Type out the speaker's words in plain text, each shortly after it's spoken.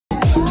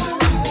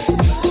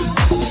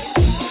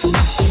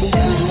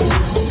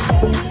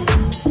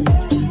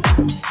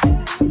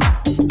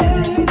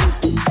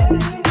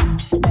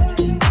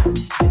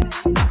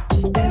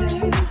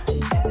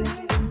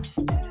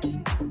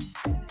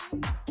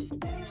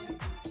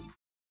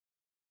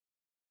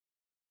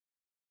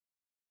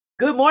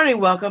Good morning.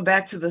 Welcome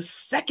back to the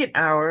second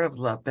hour of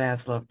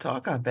LoveBabz,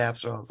 LoveTalk. I'm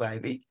Babz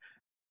Rawls-Ivy.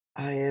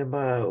 I am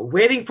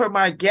waiting for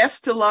my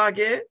guest to log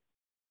in,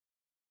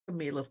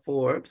 Kamilah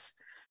Forbes.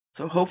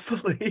 So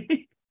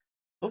hopefully,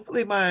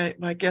 hopefully my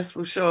guest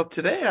will show up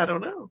today. I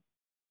don't know.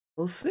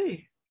 We'll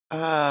see.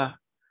 Had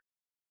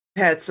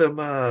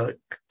some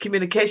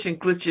communication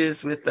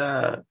glitches with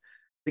the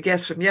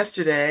guest from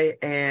yesterday,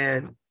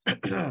 and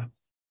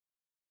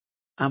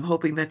I'm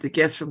hoping that the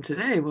guest from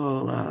today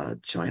will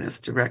join us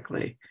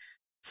directly.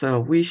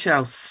 So we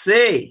shall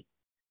see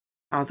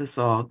how this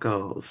all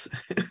goes.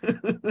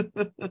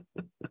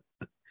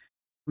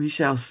 We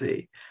shall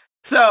see.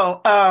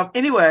 So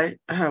anyway,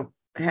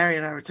 Harry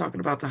and I were talking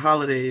about the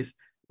holidays.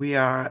 We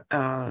are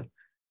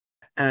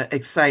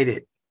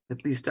excited,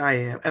 at least I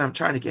am, and I'm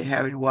trying to get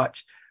Harry to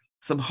watch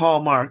some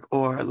Hallmark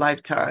or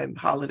Lifetime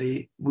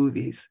holiday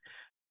movies.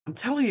 I'm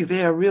telling you,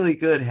 they are really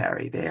good,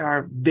 Harry. They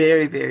are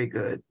very, very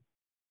good.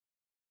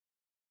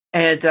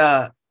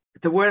 And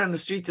the word on the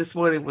street this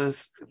morning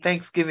was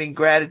Thanksgiving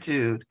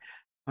gratitude,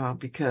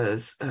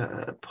 because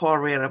Paul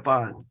ran up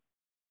on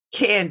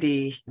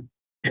Candy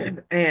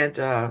and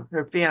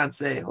her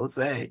fiance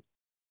Jose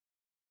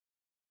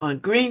on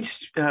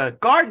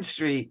Garden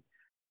Street,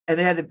 and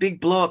they had a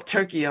big blow up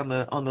turkey on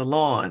the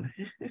lawn.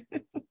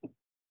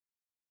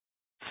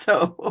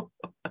 So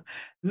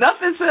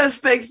nothing says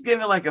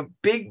Thanksgiving like a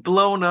big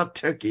blown up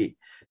turkey.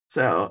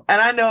 So,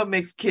 and I know it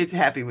makes kids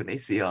happy when they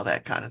see all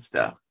that kind of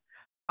stuff.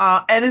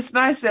 And it's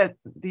nice that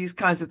these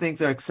kinds of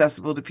things are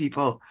accessible to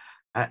people.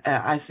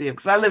 I see them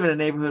because I live in a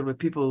neighborhood where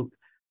people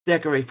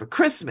decorate for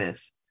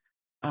Christmas.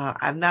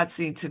 I've not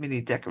seen too many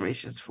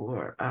decorations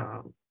for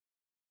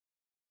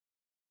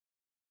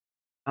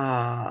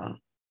I've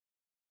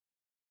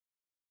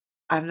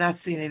not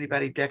seen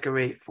anybody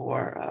decorate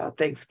for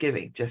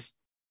Thanksgiving just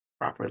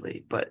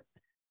properly, but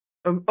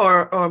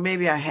or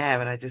maybe I have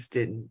and I just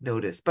didn't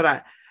notice.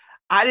 But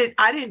I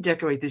didn't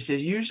decorate this year.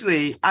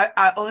 Usually,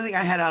 I only thing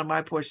I had out on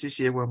my porch this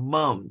year were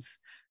mums.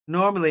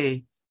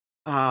 Normally,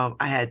 I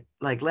had,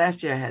 like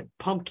last year I had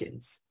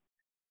pumpkins,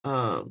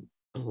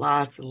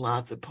 lots and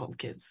lots of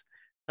pumpkins.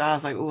 So I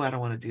was like, oh, I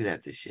don't want to do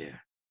that this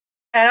year.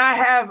 And I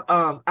have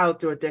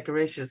outdoor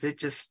decorations. They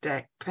just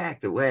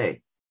packed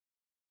away,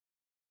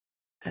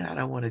 and I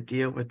don't want to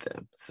deal with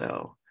them.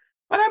 So,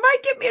 but I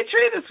might get me a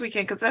tree this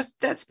weekend because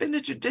that's been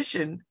the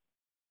tradition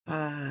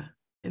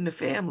in the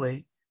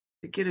family,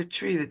 to get a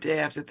tree the day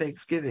after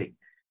Thanksgiving.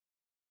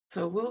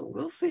 So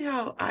we'll see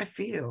how I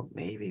feel.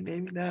 Maybe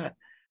not.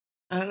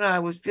 I don't know. I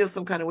would feel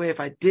some kind of way if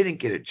I didn't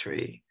get a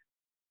tree,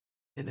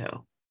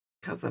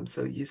 because I'm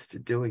so used to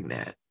doing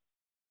that.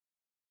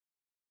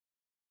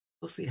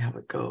 We'll see how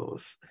it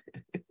goes.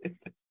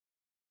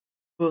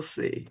 We'll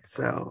see.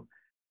 So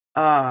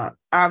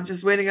I'm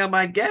just waiting on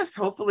my guest.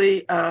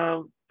 Hopefully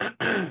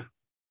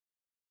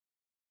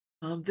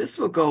this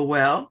will go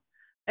well.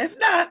 If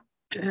not,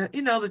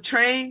 the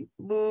train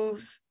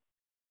moves.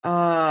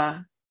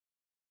 The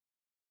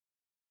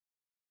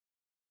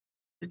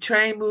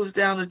train moves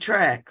down the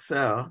track.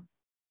 So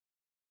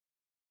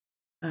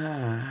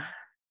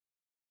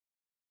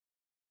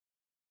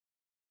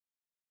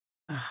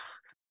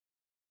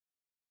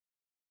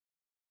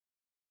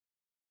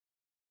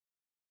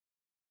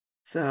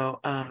so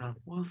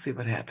we'll see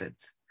what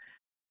happens.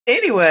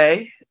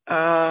 Anyway,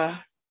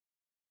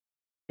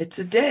 it's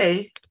a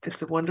day.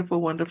 It's a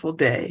wonderful, wonderful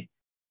day.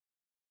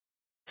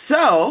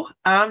 So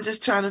I'm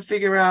just trying to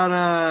figure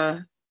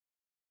out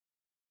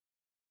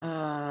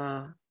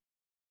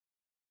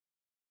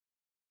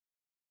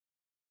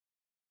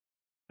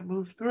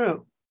move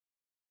through.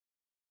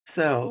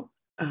 So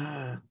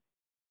I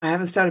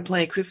haven't started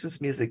playing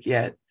Christmas music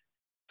yet.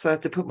 So I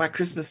have to put my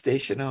Christmas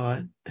station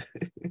on.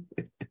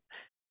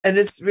 And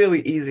it's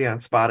really easy on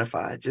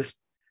Spotify.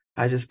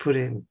 I just put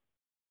in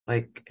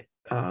like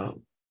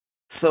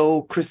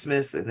Soul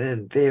Christmas, and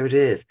then there it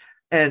is.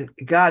 And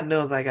God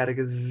knows I got a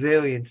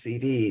gazillion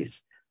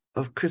CDs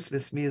of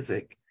Christmas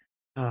music.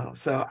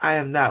 So I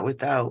am not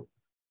without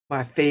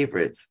my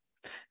favorites.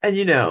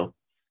 And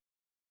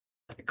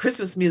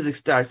Christmas music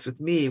starts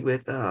with me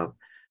with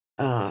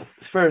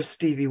first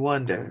Stevie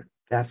Wonder.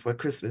 That's what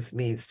Christmas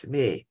means to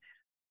me.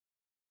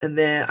 And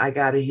then I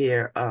got to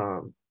hear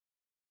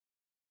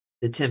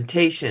The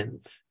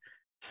Temptations,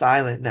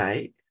 Silent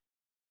Night,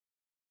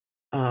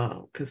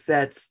 because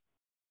that's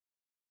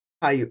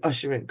how you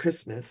usher in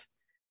Christmas.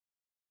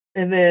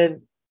 And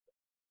then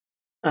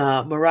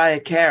Mariah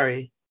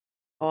Carey,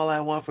 All I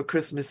Want for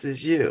Christmas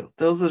Is You.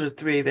 Those are the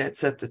three that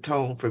set the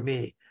tone for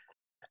me.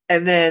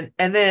 And then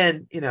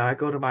I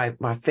go to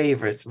my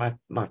favorites, my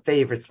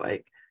favorites,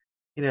 like,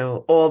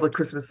 all the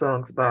Christmas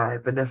songs by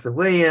Vanessa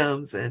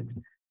Williams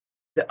and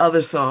the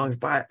other songs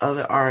by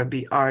other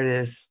R&B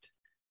artists,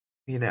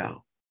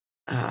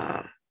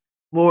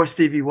 more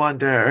Stevie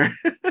Wonder.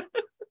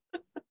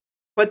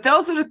 But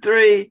those are the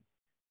three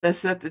that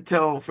set the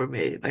tone for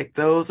me. Like,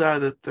 those are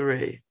the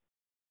three.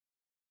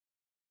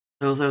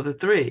 Those are the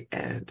three.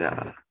 And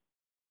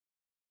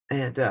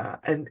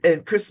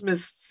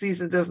Christmas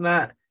season does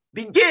not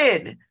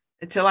begin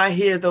until I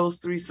hear those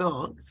three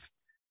songs.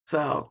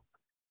 So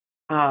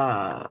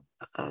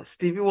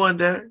Stevie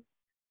Wonder,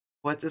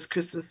 what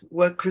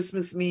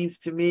Christmas means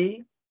to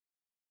me,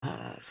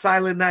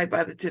 Silent Night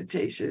by the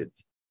Temptations,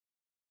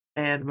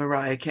 and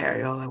Mariah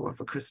Carey, All I Want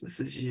for Christmas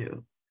Is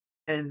You.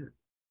 And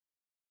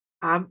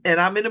I'm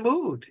in a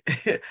mood.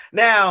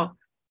 Now,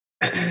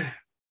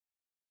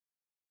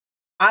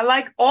 I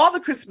like all the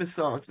Christmas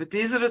songs, but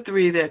these are the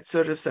three that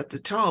sort of set the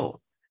tone.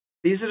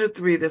 These are the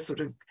three that sort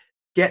of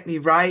get me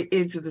right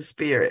into the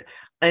spirit.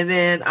 And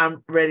then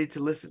I'm ready to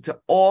listen to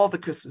all the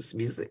Christmas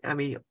music. I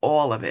mean,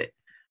 all of it,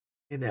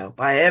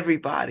 by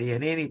everybody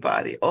and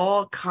anybody,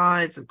 all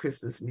kinds of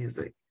Christmas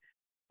music.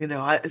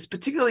 It's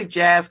particularly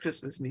jazz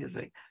Christmas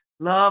music.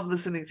 Love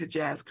listening to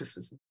jazz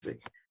Christmas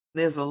music.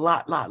 There's a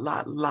lot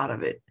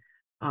of it.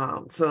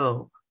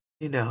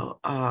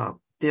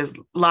 There's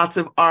lots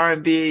of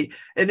R&B,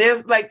 and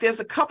there's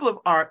a couple of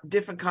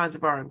different kinds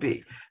of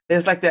R&B.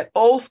 There's like that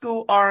old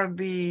school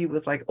R&B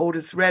with like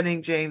Otis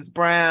Redding, James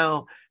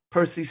Brown,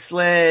 Percy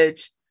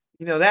Sledge,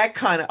 that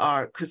kind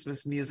of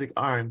Christmas music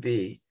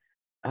R&B.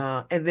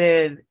 And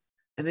then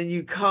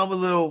you come a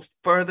little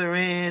further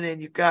in,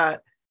 and you got,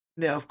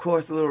 of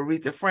course, a little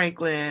Aretha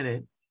Franklin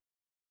and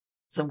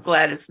some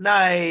Gladys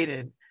Knight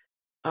and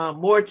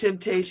more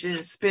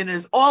Temptation,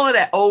 Spinners, all of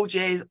that,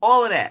 OJs,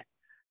 all of that.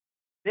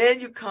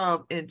 Then you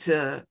come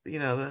into,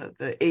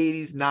 the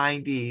 80s,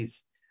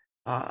 90s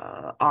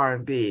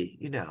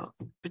R&B,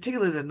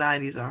 particularly the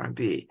 90s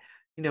R&B,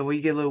 where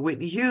you get a little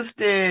Whitney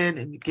Houston,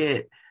 and you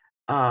get,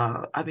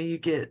 a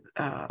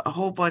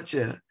whole bunch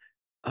of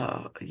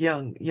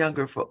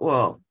younger,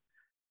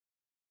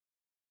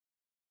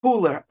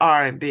 cooler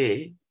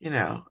R&B,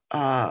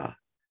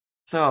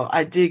 so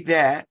I dig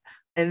that.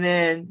 And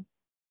then,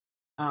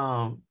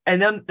 and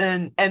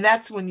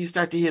that's when you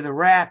start to hear the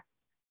rap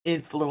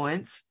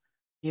influence,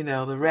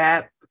 the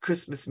rap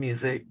Christmas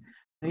music,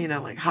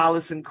 like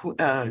Hollis and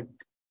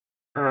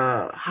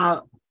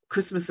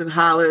Christmas in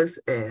Hollis,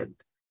 and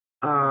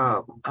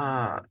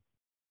the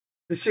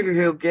Sugar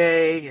Hill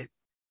Gang, and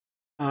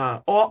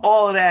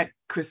all of that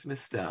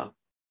Christmas stuff,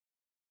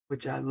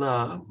 which I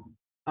love.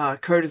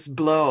 Curtis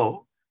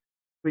Blow,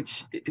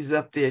 which is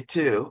up there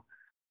too.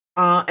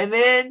 And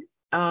then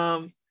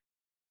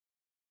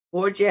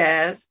more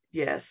jazz,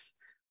 yes,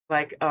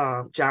 like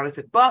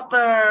Jonathan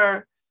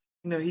Butler.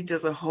 He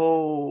does a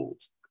whole.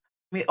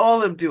 All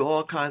of them do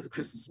all kinds of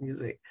Christmas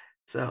music.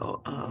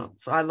 So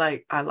I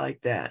like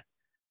that.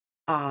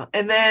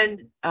 And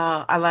then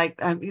I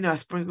like, I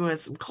sprinkle in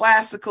some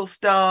classical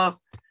stuff.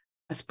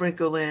 I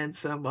sprinkle in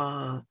some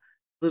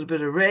little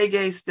bit of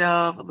reggae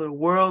stuff, a little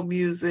world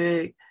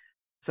music.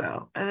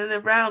 So, and then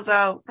it rounds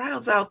out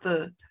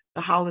the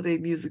holiday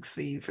music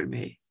scene for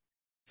me.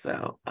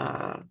 So,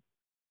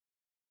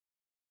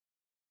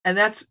 and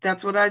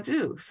that's what I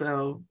do.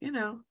 So,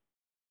 we'll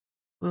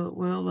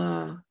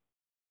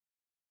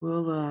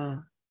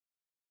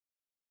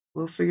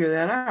figure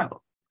that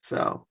out.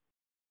 So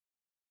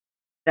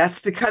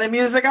that's the kind of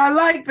music I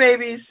like,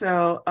 baby.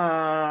 So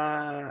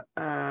let's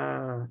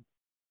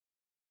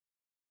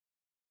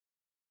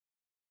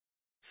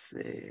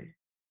see.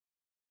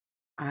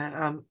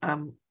 I'm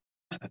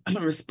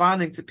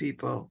responding to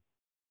people.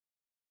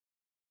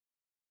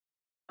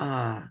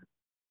 I'm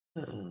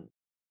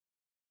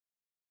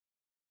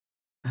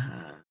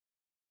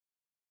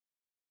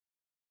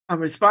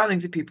responding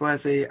to people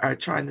as they are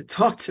trying to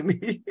talk to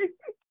me.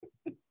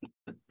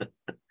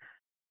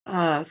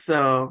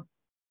 So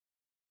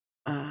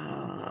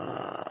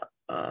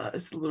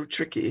it's a little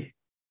tricky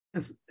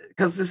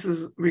because this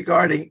is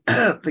regarding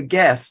the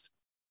guest.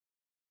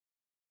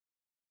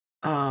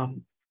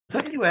 So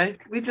anyway,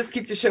 we just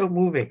keep the show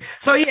moving.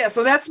 So yeah,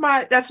 so that's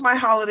my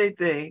holiday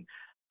thing.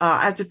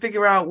 I have to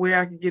figure out where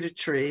I can get a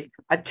tree.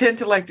 I tend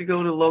to like to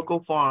go to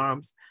local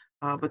farms,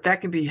 but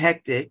that can be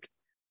hectic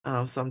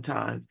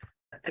sometimes.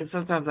 And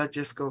sometimes I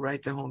just go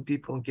right to Home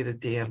Depot and get a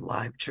damn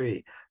live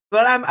tree.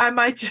 But I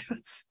might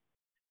just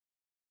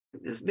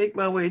make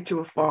my way to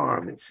a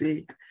farm and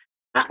see.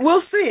 We'll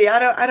see.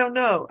 I don't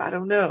know.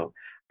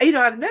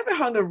 I've never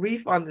hung a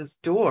wreath on this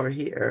door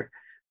here.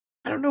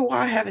 I don't know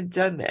why I haven't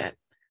done that.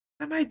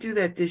 I might do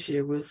that this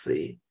year. We'll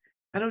see.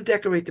 I don't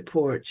decorate the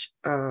porch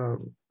or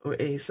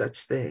any such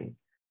thing.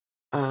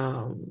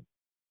 But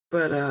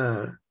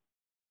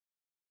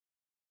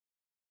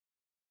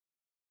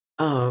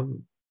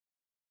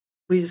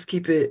we just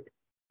keep it.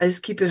 I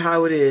just keep it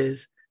how it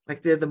is.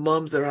 Like the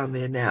mums are on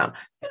there now.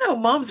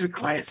 Mums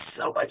require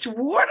so much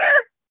water.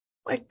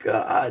 My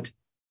God,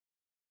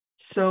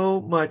 so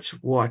much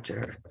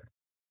water.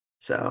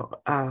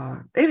 So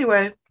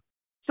anyway,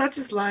 such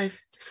is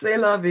life. C'est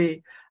la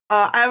vie.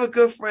 I have a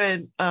good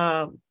friend,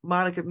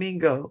 Monica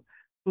Mingo,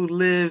 who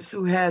lives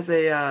in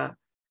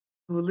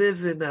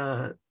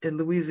Louisiana,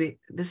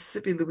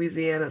 Mississippi,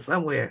 Louisiana,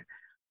 somewhere,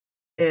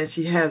 and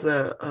she has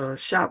a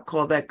shop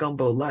called That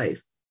Gumbo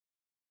Life.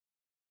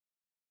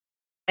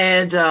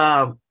 And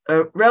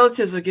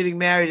relatives are getting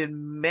married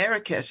in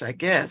Marrakesh, I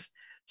guess.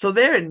 So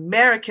they're in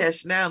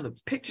Marrakesh now. The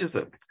pictures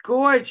are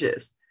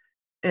gorgeous,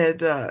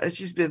 and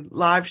she's been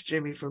live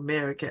streaming from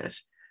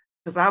Marrakesh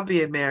because I'll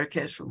be in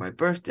Marrakesh for my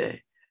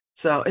birthday.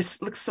 So it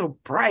looks so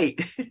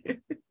bright.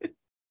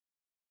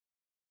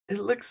 It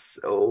looks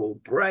so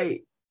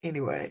bright.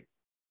 Anyway,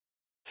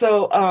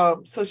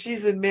 so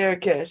she's in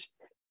Marrakesh,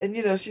 and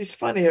she's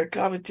funny. Her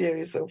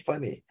commentary is so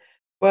funny.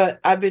 But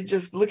I've been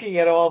just looking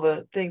at all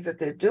the things that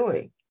they're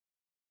doing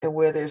and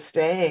where they're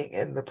staying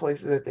and the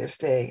places that they're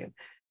staying.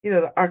 And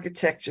the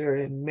architecture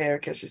in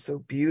Marrakesh is so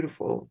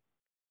beautiful.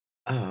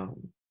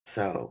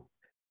 So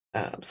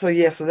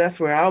that's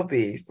where I'll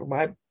be for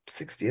my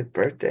 60th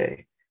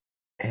birthday.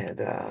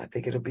 And I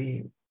think it'll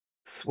be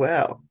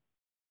swell.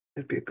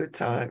 It'll be a good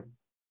time.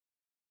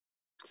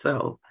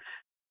 So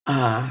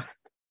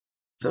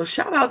so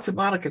shout out to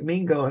Monica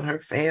Mingo and her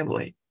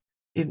family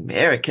in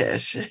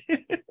Marrakesh.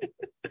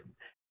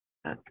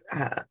 And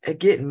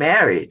getting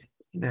married,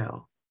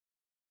 and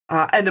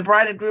the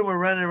bride and groom are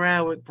running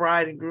around with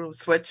bride and groom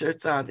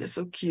sweatshirts on. They're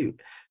so cute.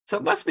 So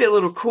it must be a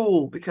little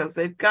cool because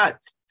they've got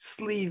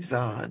sleeves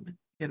on,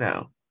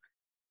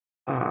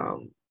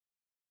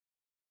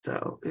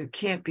 so it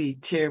can't be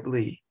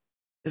terribly,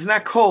 it's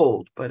not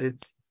cold, but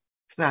it's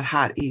not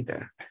hot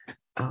either.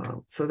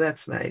 So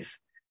that's nice.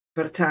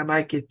 By the time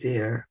I get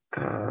there,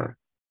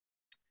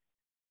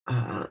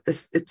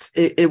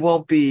 it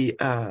won't be,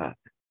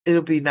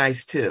 it'll be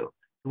nice too.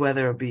 The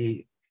weather will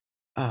be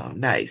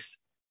nice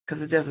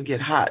because it doesn't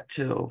get hot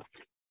till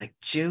like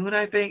June,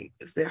 I think,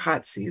 is their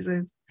hot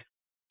season.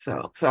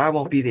 So I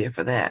won't be there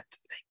for that.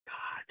 Thank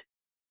God.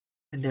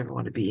 I never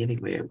want to be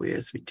anywhere where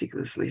it's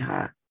ridiculously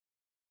hot.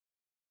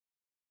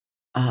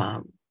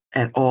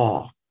 At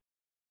all.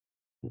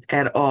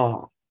 At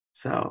all.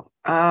 So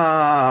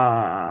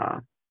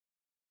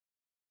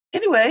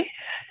anyway,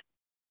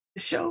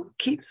 the show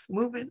keeps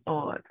moving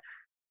on.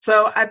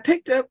 So I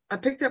picked up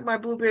my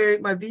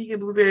vegan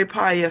blueberry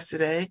pie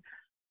yesterday.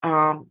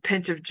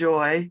 Pinch of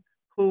Joy,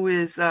 who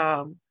is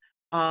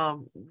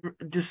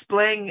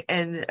displaying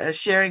and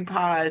sharing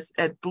pies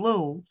at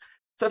Bloom.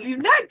 So if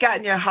you've not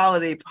gotten your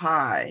holiday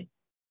pie,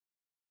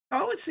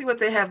 go and see what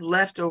they have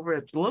left over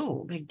at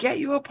Bloom and get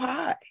you a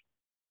pie.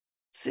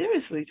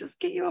 Seriously, just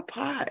get you a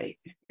pie.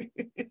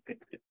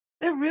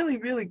 They're really,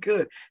 really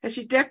good. And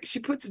she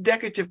puts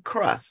decorative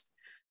crust,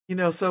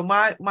 so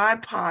my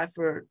pie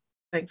for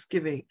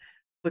Thanksgiving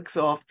looks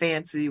all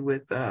fancy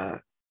with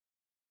the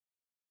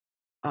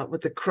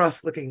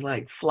crust looking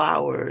like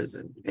flowers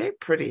and very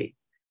pretty,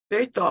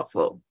 very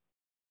thoughtful.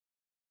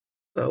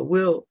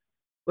 So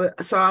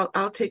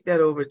I'll take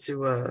that over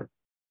to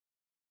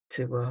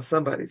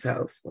somebody's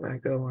house when I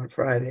go on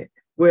Friday,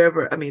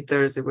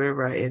 Thursday,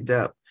 wherever I end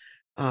up.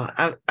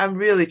 I'm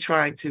really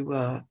trying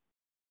to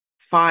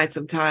find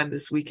some time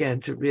this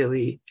weekend to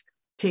really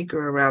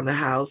tinker around the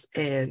house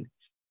and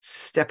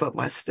step up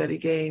my study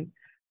game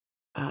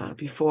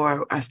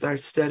before I start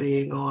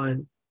studying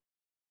on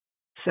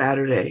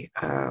Saturday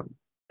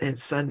and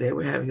Sunday.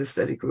 We're having a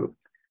study group.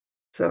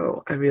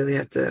 So I really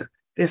have to,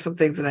 there's some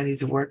things that I need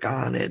to work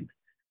on, and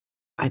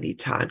I need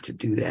time to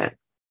do that.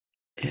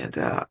 And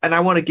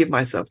I want to give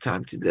myself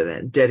time to do that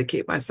and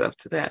dedicate myself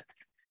to that.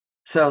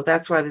 So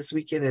that's why this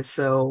weekend is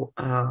so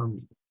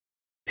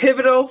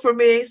pivotal for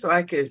me. So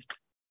I could,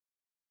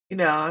 I'm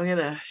going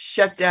to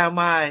shut down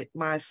my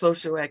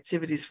social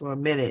activities for a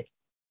minute.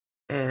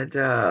 And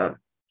I'm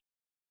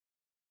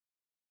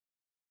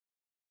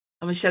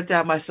going to shut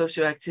down my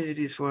social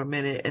activities for a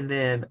minute. And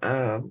then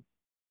I'm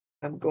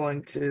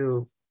going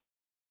to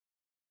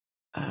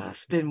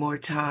spend more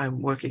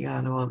time working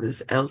on all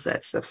this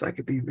LSAT stuff so I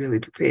could be really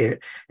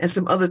prepared, and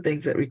some other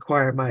things that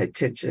require my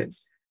attention.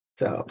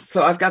 So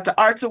I've got the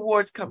Arts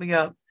Awards coming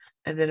up,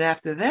 and then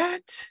after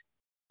that,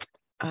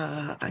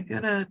 I'm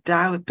gonna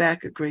dial it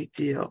back a great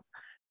deal.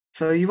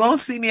 So you won't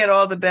see me at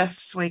all the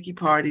best swanky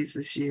parties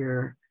this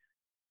year.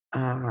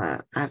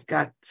 I've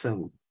got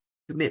some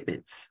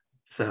commitments,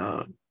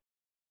 so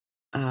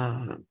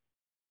I'm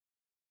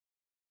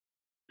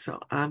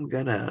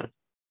gonna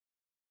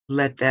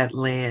let that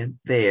land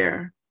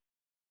there.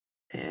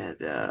 And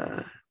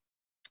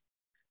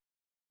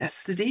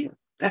that's the deal.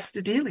 That's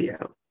the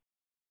dealio.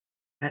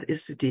 That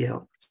is the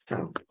deal.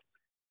 So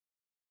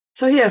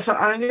so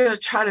I'm going to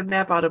try to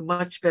map out a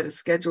much better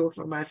schedule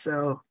for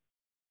myself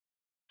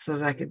so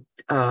that I can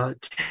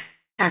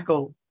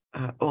tackle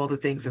all the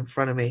things in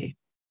front of me,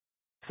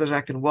 so that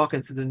I can walk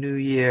into the new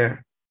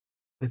year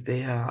with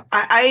a.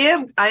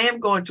 I am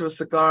going to a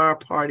cigar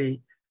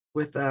party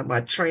with my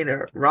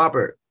trainer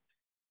Robert.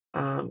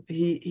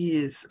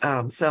 He is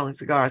selling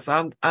cigars,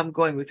 so I'm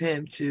going with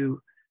him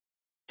to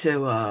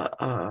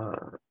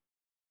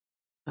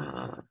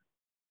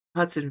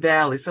Hudson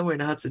Valley, somewhere in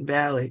the Hudson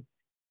Valley,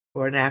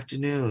 for an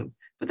afternoon.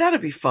 But that'll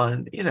be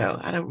fun.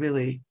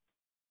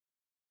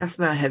 That's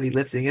not heavy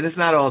lifting, and it's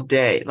not all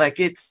day.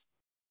 Like it's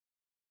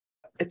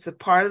a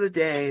part of the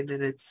day, and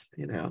then it's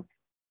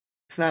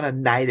not a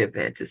night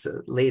event. It's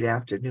a late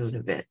afternoon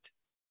event.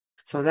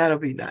 So that'll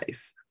be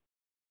nice.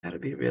 That'll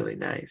be really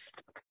nice.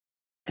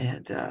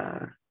 And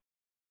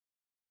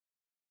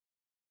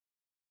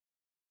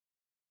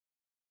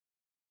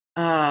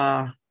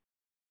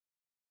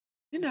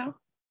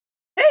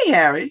hey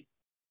Harry.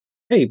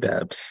 Hey,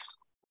 Babz.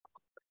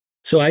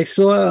 So I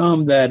saw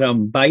that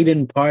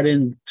Biden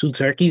pardoned two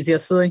turkeys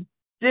yesterday.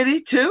 Did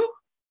he too?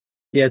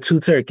 Yeah,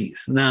 two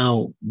turkeys.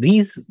 Now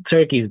these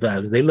turkeys,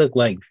 Babs, they look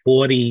like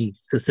 40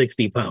 to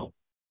 60 pounds,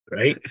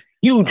 right? Oh,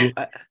 Huge.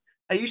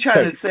 are you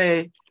trying to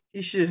say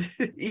he should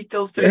eat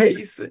those Hey,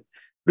 turkeys?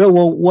 no,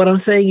 well, what I'm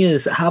saying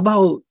is, how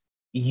about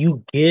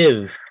you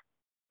give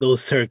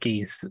those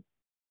turkeys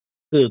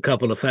to a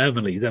couple of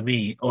families? I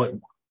mean,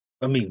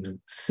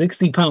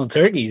 60-pound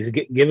turkeys.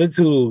 Give it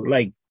to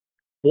like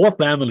four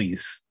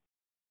families.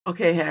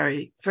 Okay,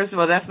 Harry. First of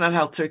all, that's not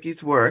how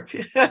turkeys work.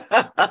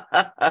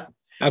 I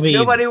mean,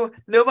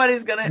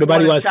 Nobody's gonna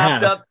nobody want to wants chop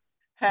half. up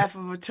half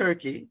of a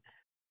turkey,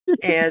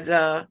 and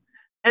Well,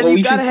 you we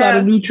should gotta start a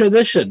have new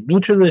tradition. New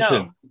tradition.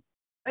 no.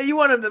 And you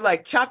want them to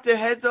like chop their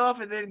heads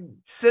off and then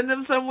send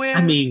them I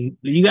somewhere? mean,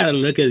 you got to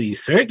look at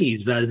these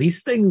turkeys, guys.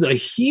 These things are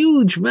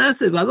huge,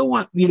 massive. I don't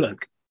want you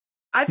look.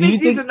 I Do you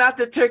think these think? are not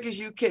the turkeys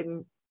you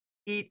can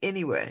eat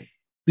anyway.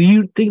 Do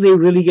you think they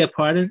really get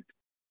pardoned?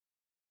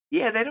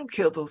 Yeah, they don't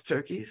kill those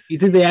turkeys. You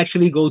think they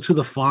actually go to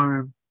the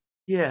farm?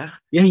 Yeah.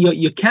 Yeah,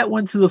 your cat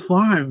went to the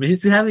farm.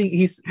 He's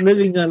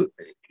living a.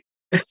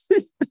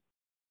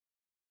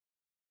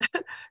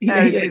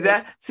 Harry,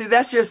 see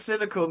that's your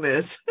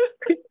cynicalness.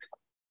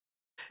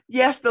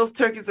 Yes, those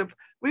turkeys are.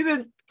 We've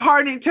been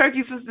pardoning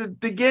turkeys since the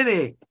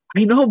beginning.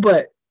 I know,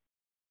 but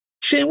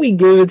shouldn't we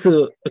give it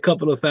to a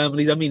couple of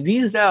families? I mean,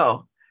 these.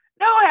 No,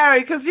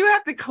 Harry, because you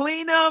have to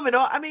clean them and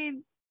all. I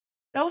mean,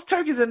 those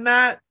turkeys are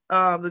not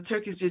the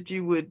turkeys that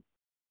you would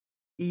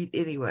eat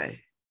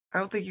anyway. I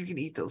don't think you can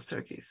eat those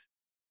turkeys.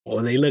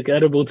 Well, they look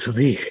edible to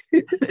me.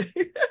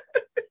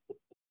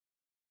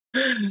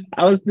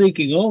 I was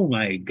thinking, oh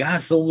my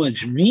God, so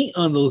much meat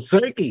on those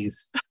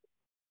turkeys.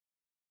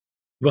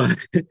 But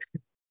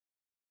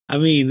I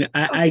mean,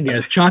 I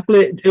guess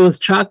chocolate, it was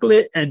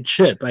chocolate and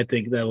chip. I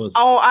think that was.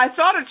 Oh, I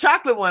saw the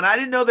chocolate one. I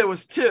didn't know there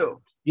was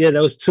two. Yeah,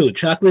 that was two,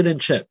 chocolate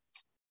and chip.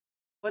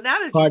 Well, now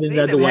that you've Pardoned seen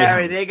at the them, White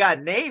Harry, House. they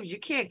got names. You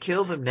can't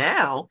kill them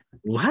now.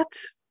 What?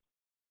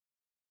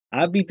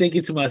 I'd be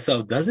thinking to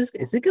myself,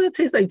 is it gonna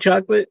taste like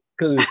chocolate?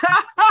 Because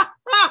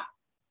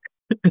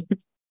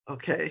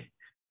Okay.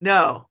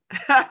 No.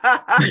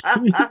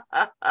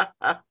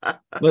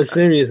 but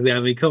seriously, I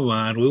mean, come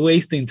on, we're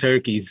wasting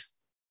turkeys.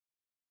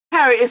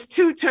 Harry, it's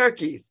two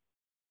turkeys.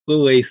 We're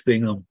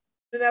wasting them.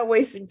 They're not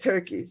wasting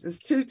turkeys. It's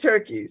two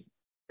turkeys.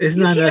 It's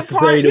You not can't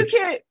necessary you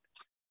can't.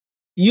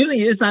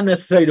 it's not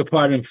necessary to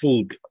pardon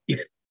food. You're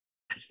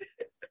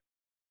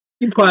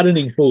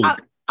pardoning food.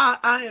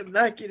 I am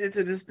not getting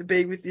into this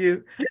debate with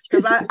you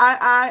because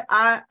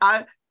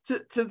I to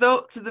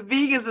the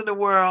vegans in the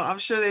world, I'm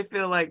sure they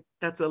feel like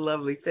that's a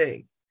lovely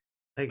thing.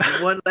 Like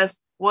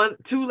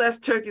two less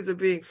turkeys are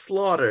being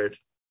slaughtered.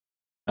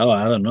 Oh,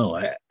 I don't know.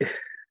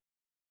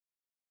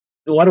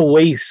 What a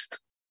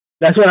waste.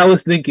 That's what I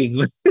was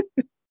thinking.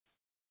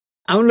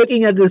 I'm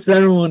looking at this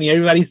ceremony,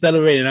 everybody's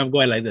celebrating. I'm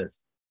going like this.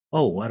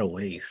 Oh, what a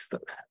waste.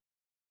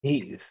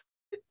 Jeez.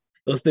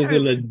 Those things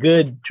will look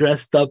good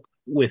dressed up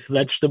with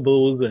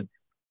vegetables. And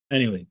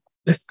anyway.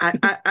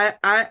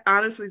 I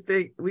honestly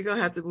think we're going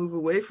to have to move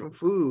away from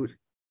food.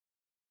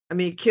 I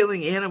mean,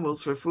 killing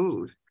animals for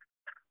food.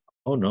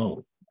 Oh,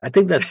 no. I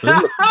think that's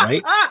biblical,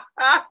 right?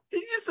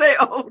 Did you say,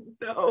 oh,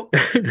 no?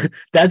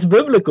 That's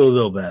biblical,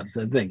 though, Babz,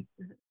 I think.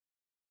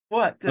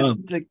 What?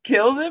 To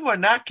kill them or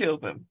not kill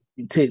them?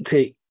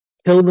 To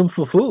kill them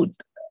for food.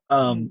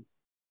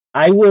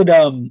 I would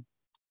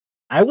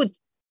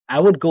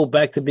go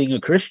back to being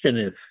a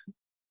Christian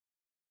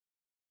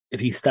if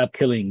he stopped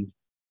killing.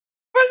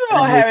 First of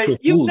all, Harry,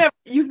 you've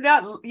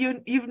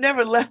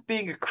never left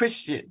being a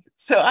Christian,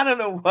 so I don't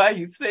know why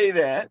you say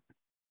that.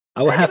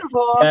 I would have to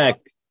go back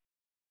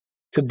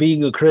to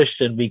being a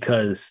Christian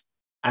because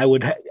I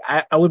would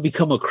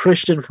become a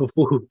Christian for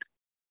food.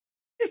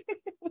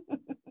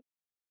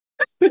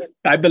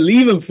 I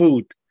believe in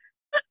food.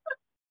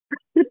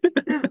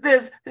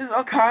 There's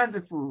all kinds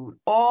of food,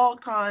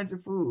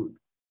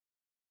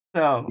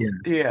 So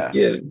yeah.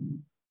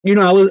 You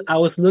know, I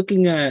was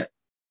looking at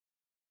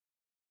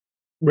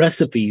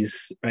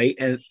recipes, right,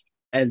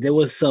 and there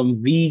was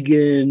some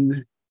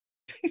vegan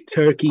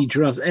turkey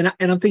drums, and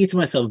I'm thinking to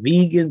myself,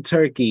 vegan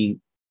turkey.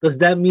 Does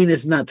that mean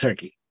it's not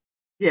turkey?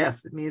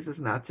 Yes, it means it's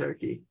not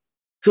turkey.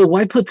 So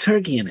why put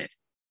turkey in it?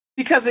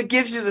 Because it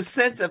gives you the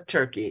sense of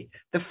turkey,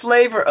 the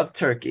flavor of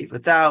turkey,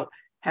 without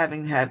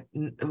having had.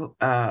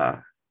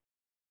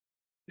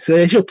 So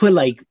they should put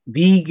like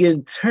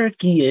vegan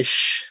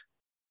turkey-ish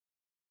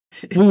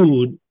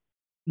food,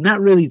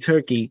 not really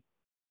turkey.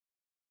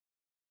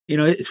 You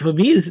know, for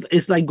me,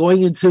 it's like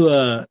going into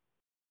a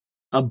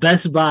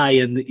Best Buy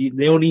and they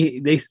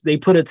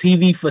put a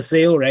TV for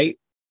sale, right?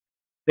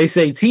 They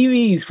say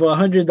TVs for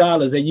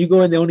 $100, and you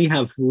go and they only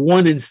have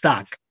one in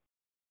stock,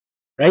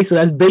 right? So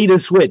that's bait and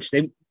switch.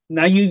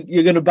 Now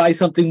you're gonna buy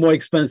something more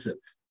expensive.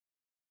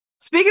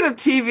 Speaking of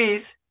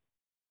TVs,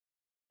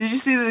 did you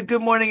see the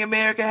Good Morning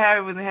America,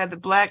 Harry, when they had the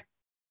Black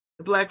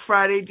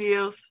Friday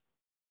deals?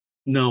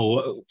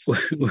 No.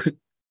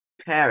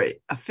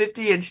 Harry, a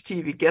 50-inch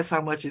TV. Guess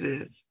how much it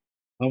is?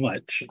 How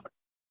much?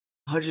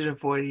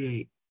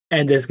 148.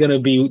 and there's gonna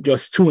be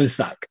just 2 in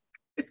stock,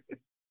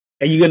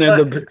 and you're gonna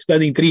end up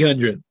spending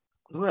 $300.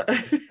 Well,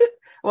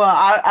 well,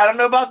 I don't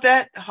know about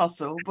that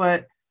hustle,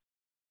 but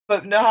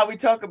know how we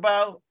talk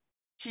about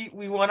cheap.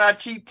 We want our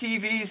cheap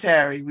TVs,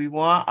 Harry. We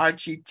want our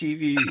cheap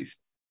TVs.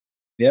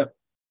 Yep.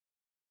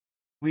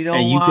 We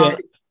don't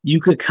want. You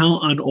could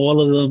count on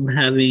all of them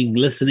having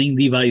listening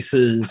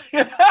devices.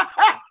 See,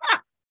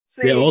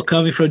 they're all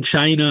coming from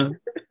China.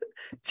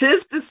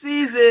 'Tis the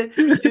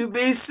season to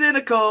be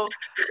cynical.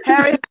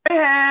 Harry.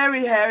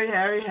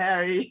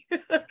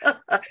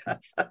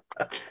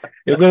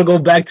 You're gonna go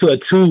back to a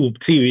tube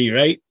TV,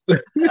 right?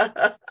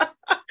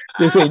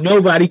 This way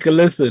nobody can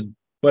listen.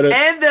 But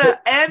and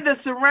the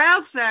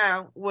surround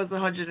sound was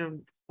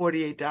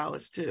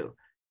 $148 too.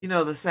 You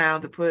know, the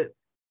sound to put.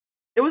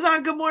 It was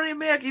on Good Morning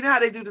America. You know how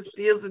they do the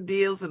steals and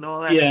deals and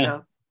all that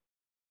stuff.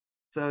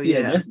 So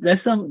yeah,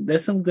 there's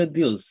some good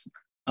deals.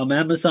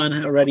 Amazon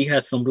already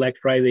has some Black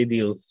Friday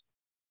deals.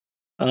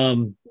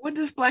 When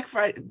does Black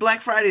Friday?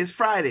 Black Friday is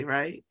Friday,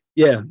 right?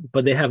 Yeah,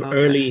 but they have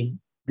early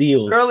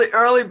deals.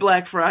 Early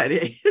Black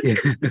Friday.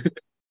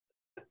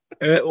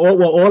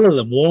 All of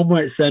them.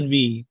 Walmart send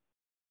me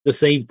the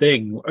same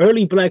thing.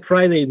 Early Black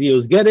Friday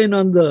deals. Get in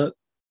on the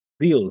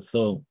deals.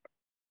 So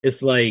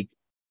it's like,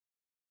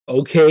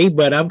 okay,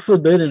 but I'm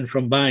forbidden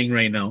from buying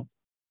right now.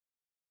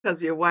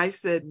 Because your wife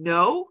said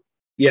no?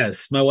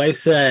 Yes, my wife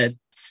said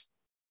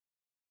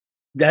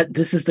that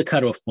this is the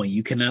cutoff point.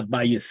 You cannot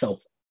buy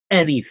yourself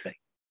anything.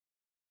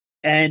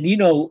 And, you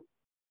know,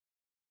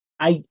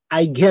 I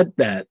get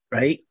that,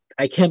 right?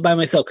 I can't buy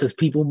myself because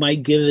people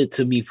might give it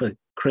to me for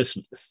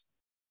Christmas.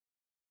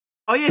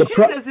 Oh, yeah, she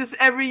says this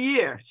every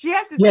year. She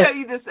has to tell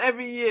you this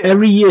every year.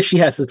 Every year she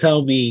has to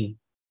tell me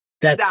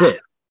that's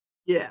it.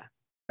 Yeah.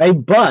 Right?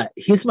 But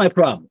here's my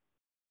problem.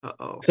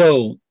 Uh-oh.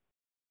 So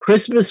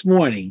Christmas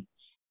morning,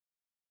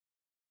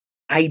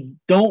 I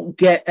don't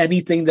get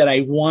anything that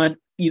I want.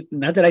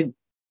 Not that I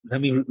let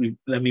me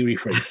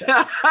rephrase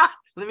that.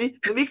 let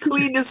me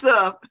clean this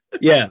up.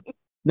 Yeah.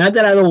 Not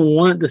that I don't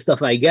want the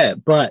stuff I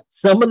get, but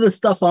some of the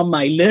stuff on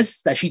my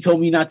list that she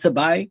told me not to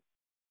buy,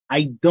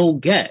 I don't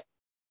get.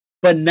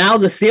 But now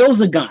the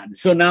sales are gone.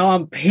 So now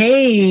I'm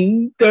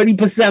paying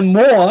 30%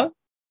 more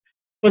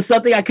for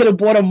something I could have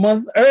bought a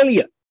month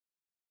earlier.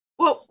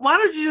 Well, why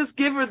don't you just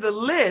give her the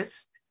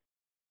list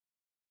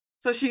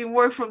so she can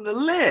work from the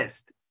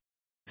list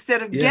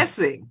instead of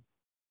guessing?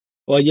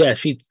 Well, yeah,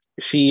 she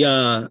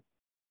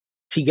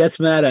gets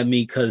mad at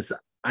me because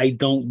I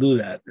don't do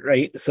that,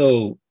 right?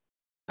 So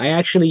I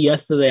actually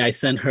yesterday I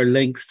sent her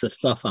links to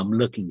stuff I'm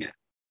looking at.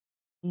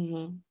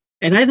 Mm-hmm.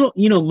 And I don't,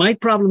 my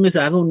problem is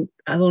I don't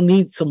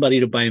need somebody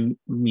to buy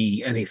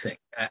me anything.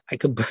 I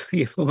could buy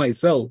it for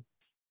myself.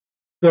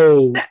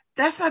 So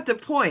that's not the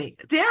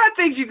point. There are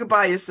things you can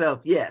buy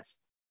yourself. Yes.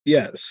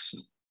 Yes.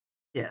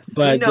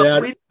 But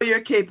we know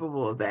you're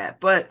capable of that.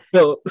 But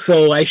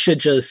so I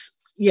should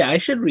I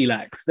should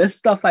relax. There's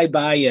stuff I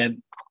buy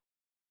and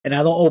I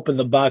don't open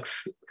the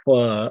box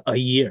for a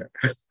year.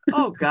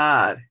 Oh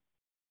God.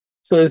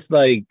 So it's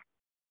like,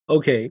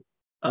 okay.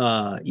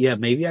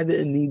 Maybe I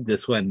didn't need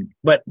this one,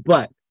 but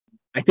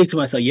I think to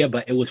myself,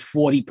 but it was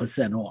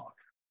 40% off.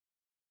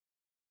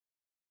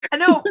 I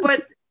know,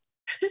 but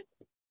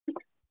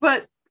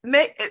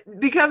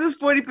because it's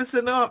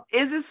 40% off,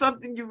 is it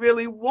something you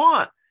really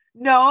want?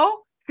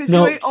 No, because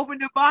you ain't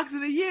opened your box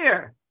in a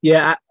year.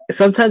 Yeah,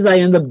 sometimes I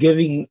end up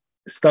giving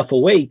stuff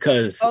away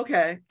because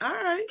okay, all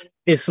right.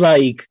 It's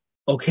like,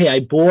 okay,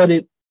 I bought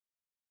it.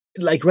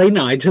 Like right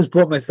now, I just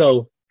bought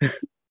myself.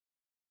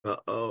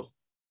 Uh-oh.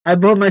 I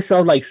bought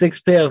myself like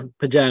 6 pair of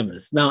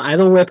pajamas. Now, I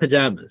don't wear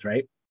pajamas,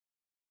 right?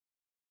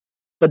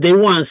 But they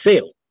were on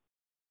sale,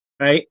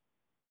 right?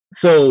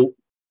 So,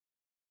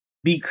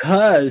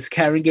 because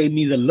Karen gave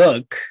me the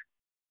look,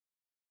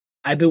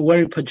 I've been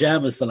wearing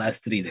pajamas the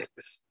last 3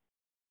 days.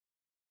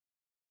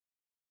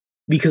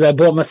 Because I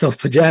bought myself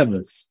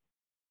pajamas.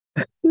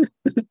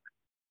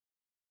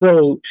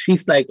 So,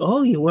 she's like,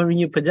 oh, you're wearing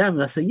your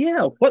pajamas. I said,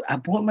 yeah, I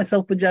bought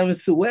myself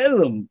pajamas to wear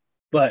them.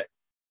 But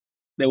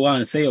they were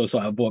on sale, so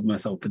I bought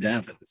myself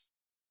pajamas.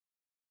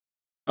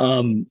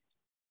 So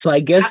I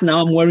guess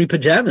now I'm wearing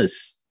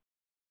pajamas.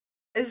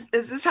 Is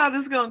this how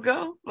this is gonna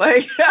go?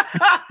 Like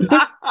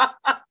I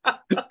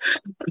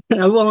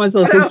bought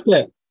myself 6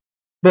 pair.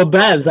 But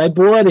Babz, I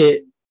bought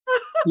it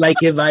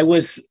like if I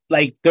was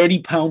like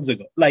 30 pounds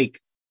ago.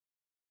 Like,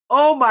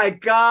 oh my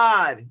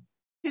God.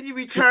 Can you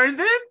return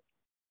them?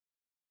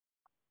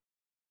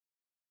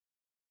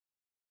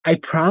 I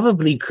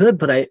probably could,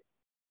 but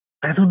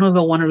I don't know if I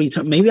want to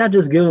return. Maybe I'll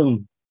just give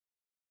them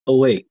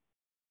away.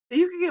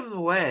 You can give them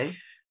away.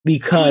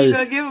 Because who are you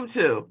gonna give them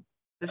to?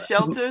 The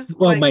shelters?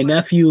 Well, my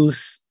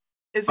nephews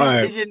is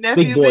your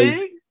nephew big boys.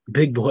 big?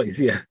 Big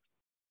boys, yeah.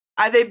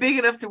 Are they big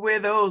enough to wear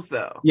those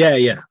though?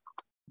 Yeah,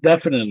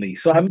 definitely.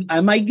 So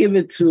I might give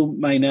it to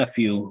my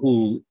nephew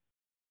who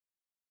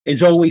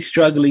is always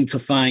struggling to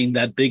find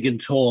that big and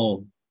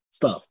tall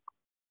stuff.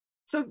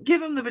 So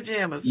give him the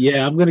pajamas.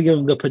 Yeah, I'm gonna give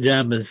him the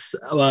pajamas.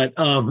 But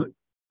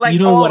like you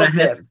know all what of I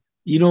had? them.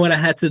 You know what I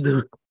had to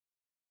do?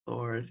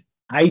 Lord,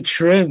 I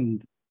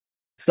trimmed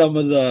some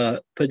of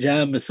the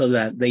pajamas so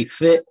that they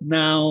fit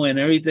now and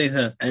everything.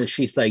 And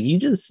she's like, you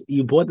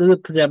bought the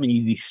pajama and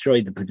you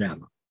destroyed the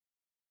pajama.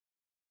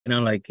 And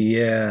I'm like,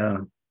 yeah.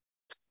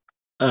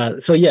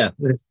 So yeah.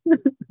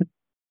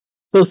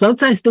 So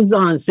sometimes things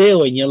are on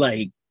sale and you're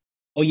like,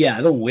 oh yeah,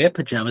 I don't wear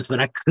pajamas, but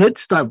I could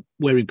start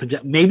wearing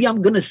pajamas. Maybe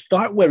I'm gonna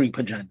start wearing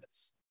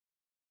pajamas.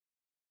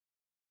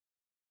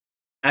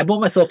 I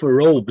bought myself a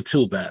robe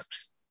too,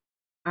 Babz.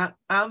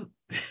 I'm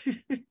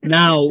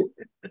Now,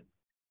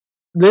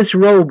 this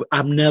robe,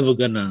 I'm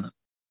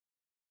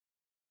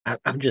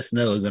just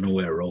never gonna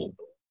wear a robe.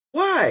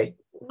 Why?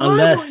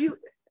 Unless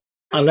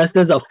unless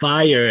there's a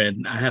fire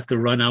and I have to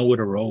run out with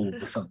a robe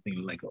or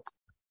something like that.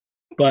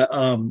 But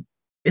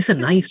it's a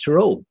nice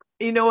robe.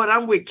 You know what?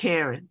 I'm with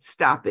Karen.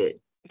 Stop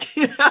it.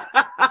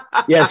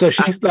 Yeah, so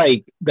she's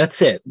like,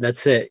 that's it.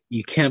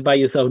 You can't buy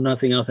yourself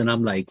nothing else. And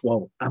I'm like,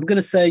 well, I'm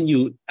gonna send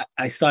you.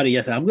 I started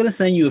yesterday. I'm gonna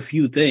send you a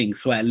few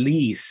things, so at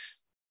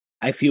least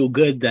I feel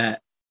good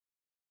that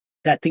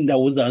thing that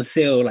was on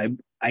sale, like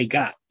I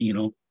got,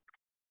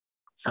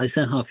 So I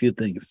sent her a few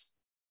things.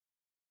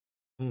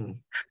 So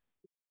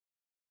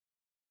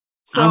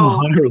I'm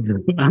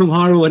horrible. I'm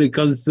horrible when it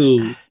comes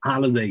to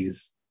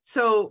holidays.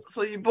 So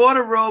you bought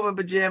a robe and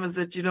pajamas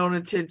that you don't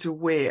intend to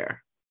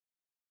wear.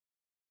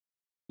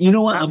 You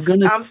know what? I'm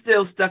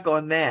still stuck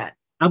on that.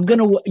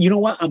 You know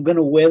what? I'm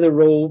gonna wear the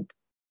robe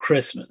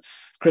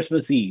Christmas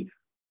Eve.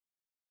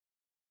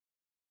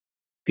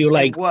 Feel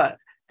like what?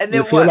 And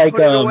then what? Like,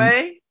 put it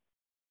away?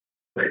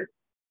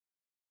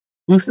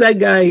 Who's that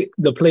guy?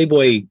 The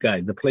Playboy guy.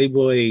 The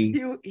Playboy.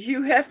 Hugh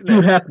Hefner.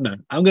 Hugh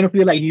Hefner. I'm gonna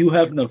feel like Hugh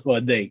Hefner for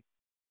a day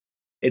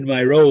in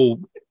my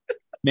robe.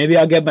 Maybe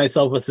I'll get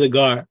myself a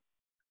cigar.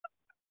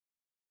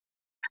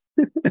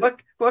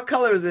 What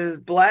color is it? Is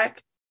it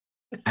black?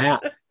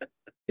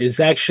 It's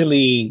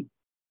actually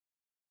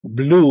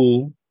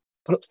blue,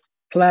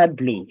 plaid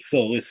blue.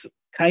 So it's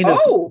kind of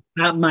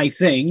not my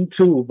thing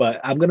too, but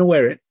I'm gonna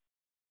wear it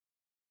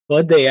for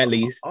a day at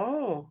least.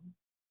 Oh,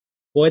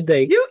 for a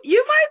day.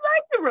 You might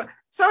like the robe.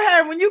 So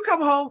Harry, when you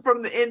come home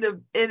from the end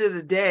of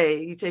the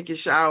day, you take your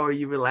shower,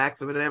 you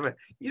relax or whatever.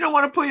 You don't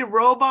want to put your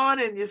robe on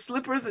and your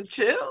slippers and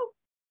chill?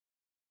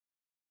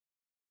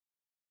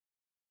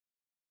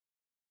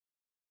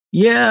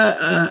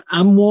 Yeah,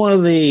 I'm more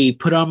of a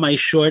put on my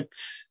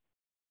shorts,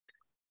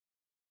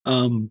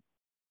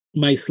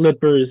 my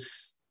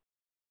slippers,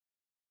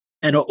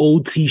 and an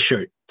old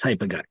t-shirt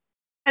type of guy.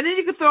 And then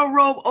you can throw a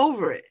robe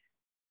over it.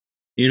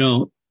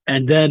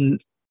 And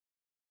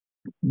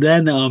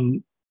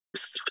then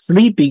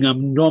sleeping,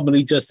 I'm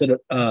normally just an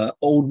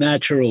old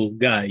natural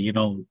guy, I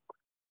don't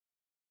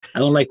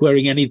like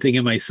wearing anything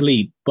in my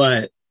sleep,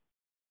 but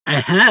I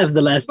have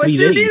the last 3 days.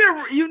 But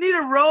you need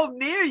a robe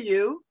near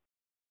you.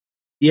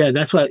 Yeah,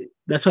 that's what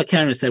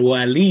Karen said. Well,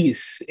 at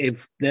least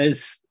if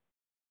there's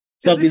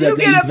something that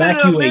they evacuate. If you get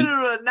up in the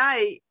middle of the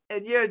night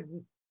and you're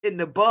in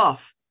the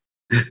buff,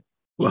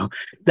 well,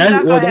 you're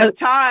not gonna have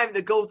time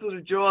to go through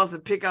the drawers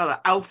and pick out an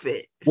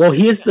outfit. Well,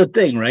 here's the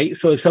thing, right?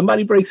 So if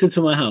somebody breaks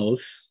into my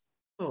house,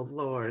 oh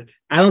Lord,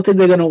 I don't think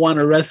they're gonna want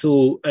to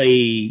wrestle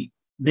a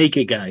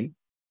naked guy,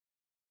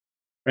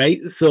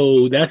 right?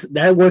 So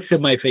that works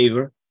in my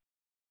favor.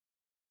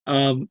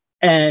 And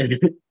I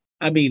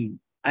mean,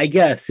 I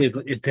guess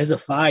if there's a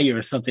fire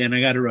or something and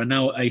I got to run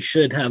out, I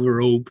should have a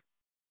robe.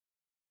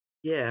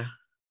 Yeah.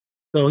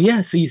 So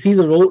you see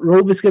the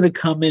robe is going to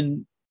come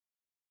in,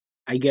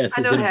 I guess.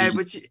 I know, Harry,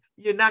 but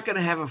you're not going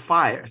to have a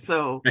fire.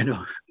 So I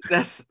know.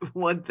 That's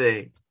one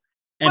thing.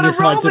 And but it's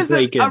hard to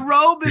break in. A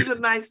robe is a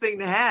nice thing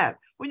to have.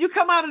 When you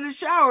come out of the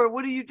shower,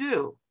 what do? You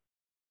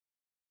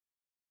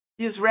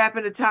just wrap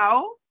in a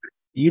towel?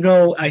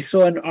 I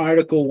saw an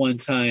article one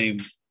time,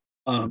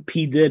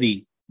 P.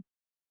 Diddy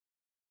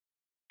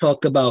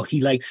talked about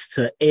he likes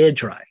to air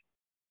dry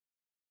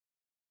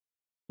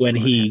when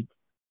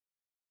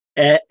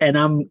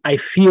I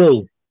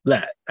feel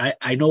that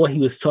I know what he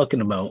was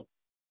talking about.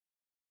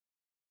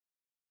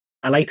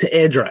 I like to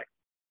air dry.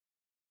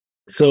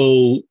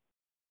 So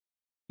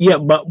yeah,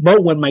 but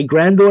when my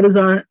granddaughters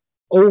aren't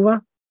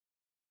over,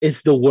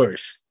 it's the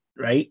worst,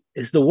 right?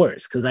 It's the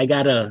worst because I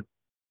gotta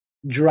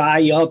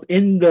dry up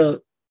in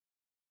the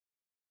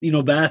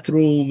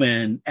bathroom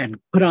and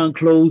put on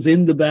clothes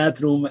in the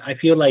bathroom. I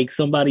feel like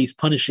somebody's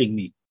punishing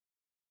me.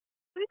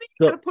 What do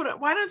you mean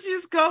why don't you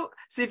just go?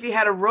 See, if you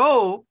had a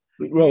robe.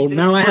 Well,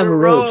 now I have a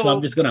robe, so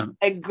I'm just gonna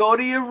go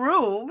to your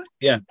room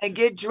and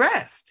get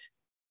dressed.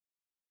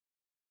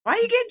 Why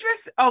you get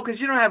dressed? Oh,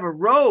 because you don't have a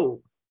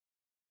robe.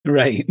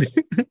 Right.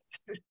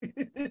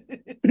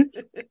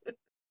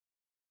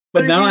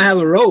 But now I have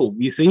a robe,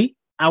 you see?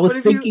 I was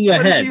thinking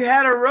ahead. But if you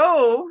had a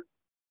robe,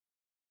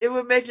 it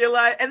would make your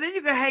life, and then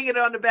you can hang it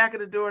on the back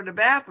of the door in the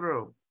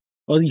bathroom.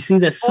 Well, you see,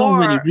 there's so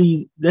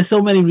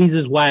many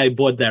reasons why I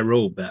bought that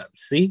robe, Babz.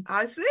 See?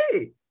 I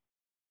see.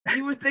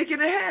 You were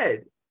thinking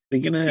ahead.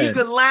 Thinking ahead. You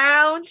could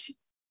lounge.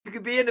 You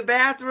could be in the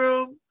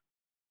bathroom.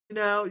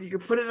 You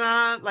could put it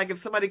on. Like if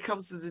somebody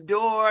comes to the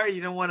door,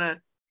 you don't want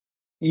to.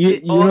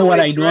 You know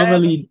what I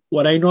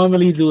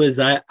normally do is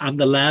I'm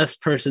the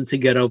last person to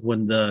get up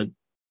when the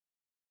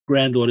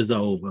granddaughters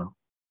are over.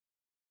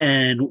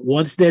 And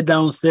once they're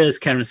downstairs,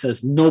 Karen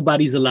says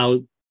nobody's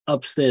allowed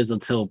upstairs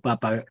until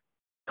Papa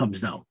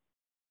comes down.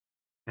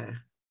 Okay.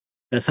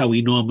 That's how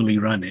we normally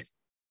run it.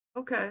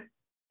 Okay.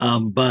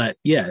 But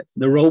yeah,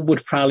 the robe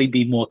would probably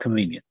be more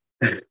convenient.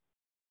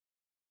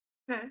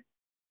 Okay.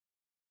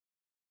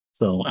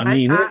 So I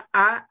mean,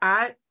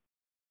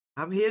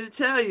 I'm here to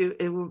tell you,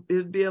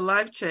 it'd be a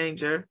life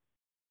changer.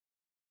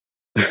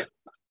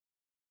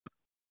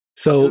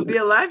 So it would be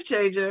a life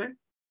changer.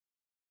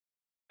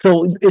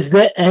 So is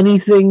there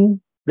anything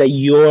that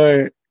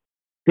you're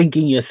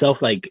thinking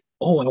yourself like,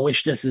 oh, I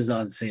wish this is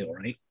on sale,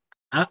 right?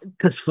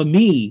 Because for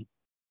me,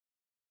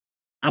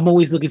 I'm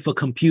always looking for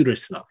computer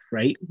stuff,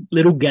 right?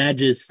 Little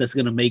gadgets that's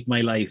gonna make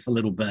my life a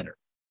little better.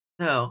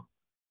 No,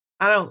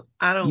 I don't.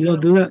 You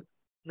don't do that?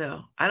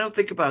 No, I don't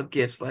think about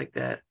gifts like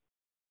that.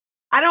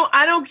 I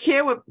don't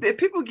care if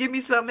people give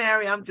me something,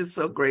 Harry. I'm just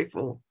so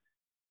grateful.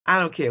 I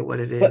don't care what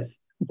it is.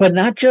 But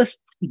not just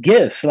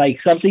gifts, like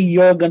something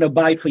you're gonna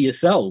buy for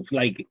yourself.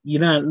 Like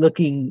you're not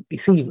looking. You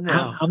see,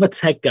 No. I'm a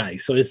tech guy,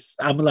 so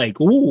I'm like,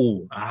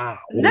 ooh,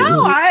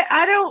 No,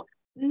 I don't.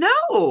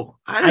 No,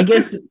 I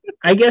guess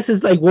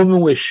it's like women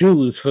with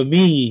shoes. For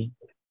me,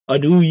 a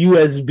new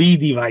USB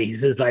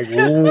device is like,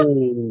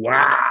 ooh,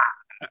 wow.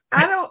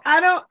 I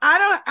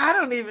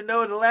don't even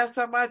know the last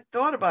time I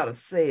thought about a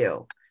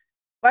sale.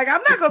 Like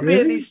I'm not gonna be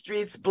in these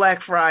streets Black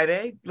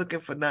Friday looking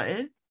for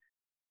nothing.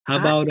 How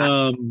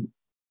about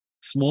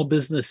Small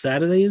Business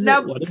Saturday?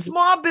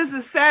 Small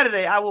Business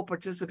Saturday, I will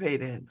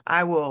participate in.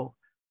 I will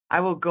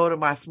go to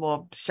my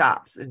small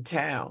shops in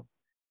town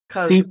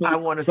because I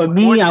want to. For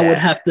me, I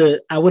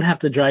would have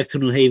to drive to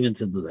New Haven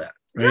to do that.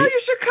 Right? No,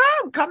 you should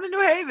come to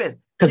New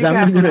Haven because I'm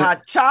have some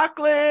hot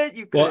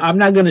chocolate. Well, I'm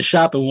not going to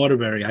shop in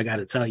Waterbury. I got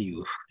to tell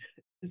you.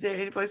 Is there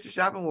any place to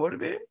shop in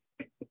Waterbury?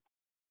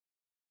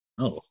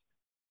 No,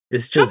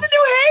 it's just come to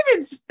New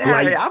Haven,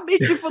 Harry. I'll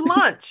meet you for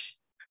lunch.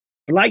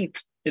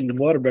 Light in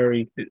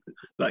Waterbury. It's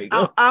like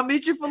I'll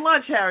meet you for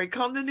lunch, Harry.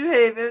 Come to New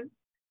Haven,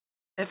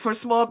 and for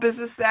Small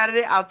Business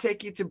Saturday, I'll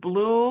take you to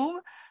Bloom.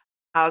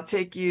 I'll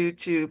take you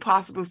to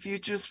Possible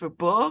Futures for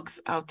books.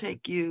 I'll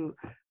take you.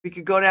 We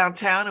could go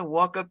downtown and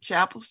walk up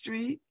Chapel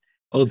Street.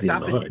 Oh, dear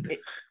Lord.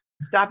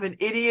 Stop in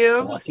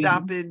Idiom.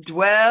 Stop in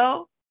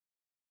Dwell.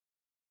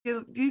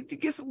 You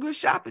get some good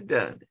shopping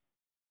done.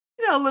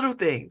 You know, little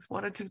things,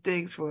 1 or 2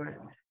 things for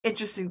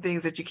interesting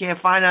things that you can't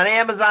find on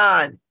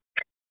Amazon.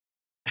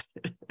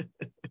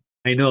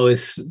 I know,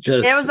 it's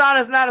just Amazon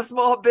is not a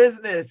small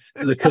business.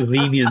 The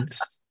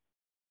convenience.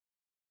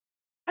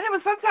 I know, but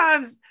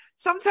sometimes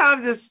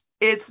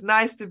it's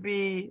nice to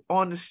be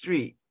on the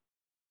street.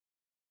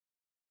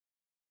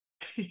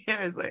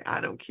 It's like,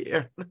 I don't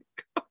care.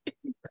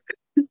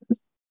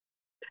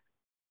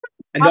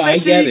 I'll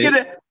make sure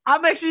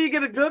you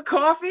get a good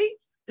coffee.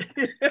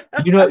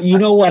 You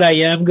know what I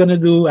am gonna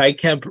do? I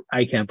can't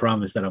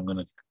promise that I'm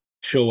gonna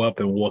show up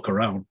and walk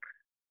around,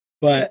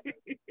 but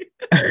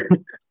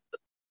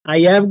I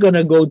am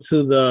gonna go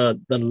to the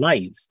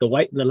lights, the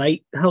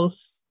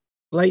lighthouse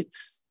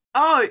lights.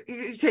 Oh,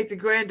 you take the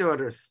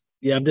granddaughters.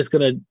 Yeah, I'm just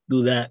gonna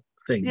do that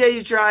thing. Yeah,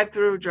 you drive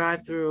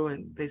through,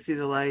 and they see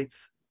the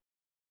lights.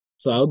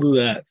 So I'll do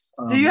that.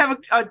 Do you have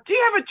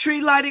a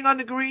tree lighting on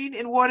the green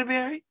in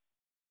Waterbury?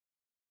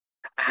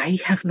 I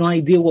have no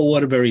idea what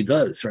Waterbury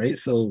does, right?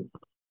 So,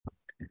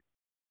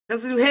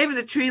 because New Haven,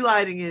 the tree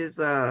lighting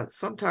is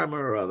sometime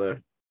or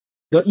other.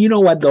 You know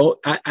what, though?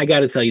 I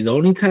got to tell you, the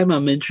only time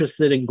I'm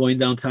interested in going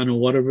downtown in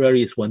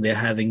Waterbury is when they're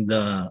having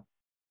the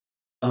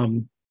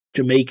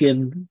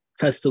Jamaican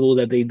festival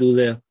that they do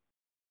there,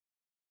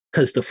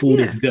 because the food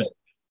is good.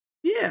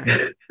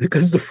 Yeah.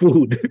 Because the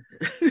food.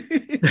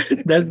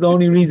 That's the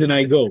only reason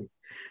I go.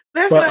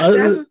 That's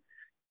other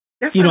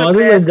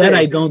than that,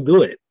 I don't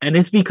do it. And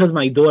it's because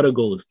my daughter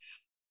goes,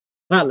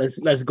 well, let's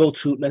go,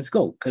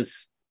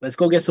 because let's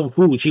go get some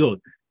food. She goes,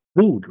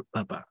 food,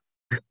 Papa.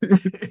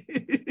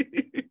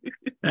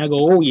 And I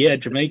go, oh yeah,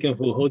 Jamaican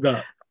food. Hold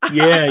up.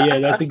 Yeah,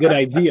 that's a good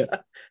idea.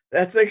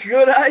 That's a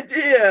good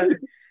idea.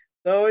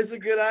 It's always a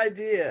good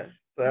idea.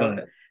 So,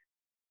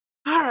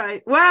 all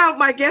right. Well,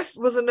 my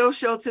guest was a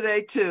no-show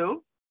today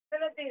too.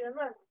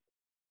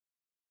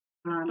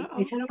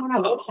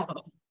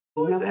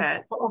 Who is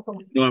that?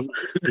 Norma.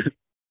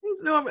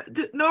 Who's Norma?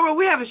 Norma,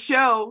 we have a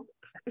show.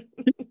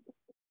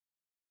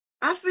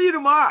 I'll see you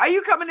tomorrow. Are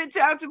you coming in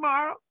town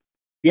tomorrow?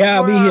 Yeah,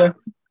 I'll be here.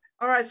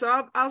 All right,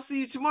 so I'll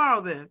see you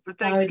tomorrow then for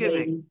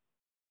Thanksgiving.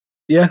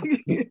 Yeah.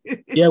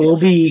 Yeah, we'll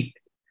be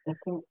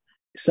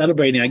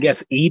celebrating, I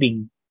guess,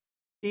 eating.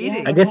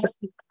 I guess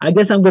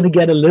I'm going to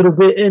get a little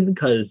bit in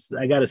because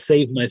I got to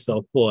save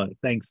myself for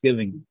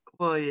Thanksgiving.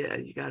 Well, yeah,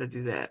 you got to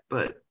do that.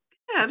 But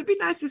yeah, it'd be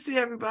nice to see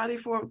everybody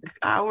for an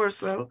hour or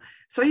so.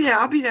 So yeah,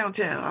 I'll be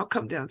downtown. I'll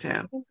come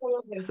downtown.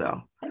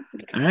 So. All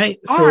right.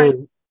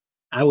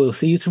 I will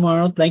see you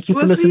tomorrow. Thank you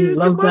for listening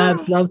to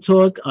LoveBabz Love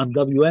Talk on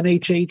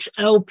WNHH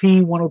LP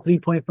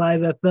 103.5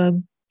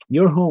 FM,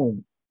 your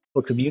home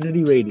for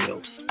community radio.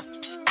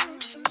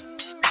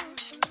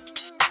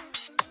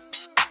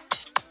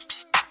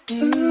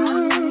 Mm-hmm.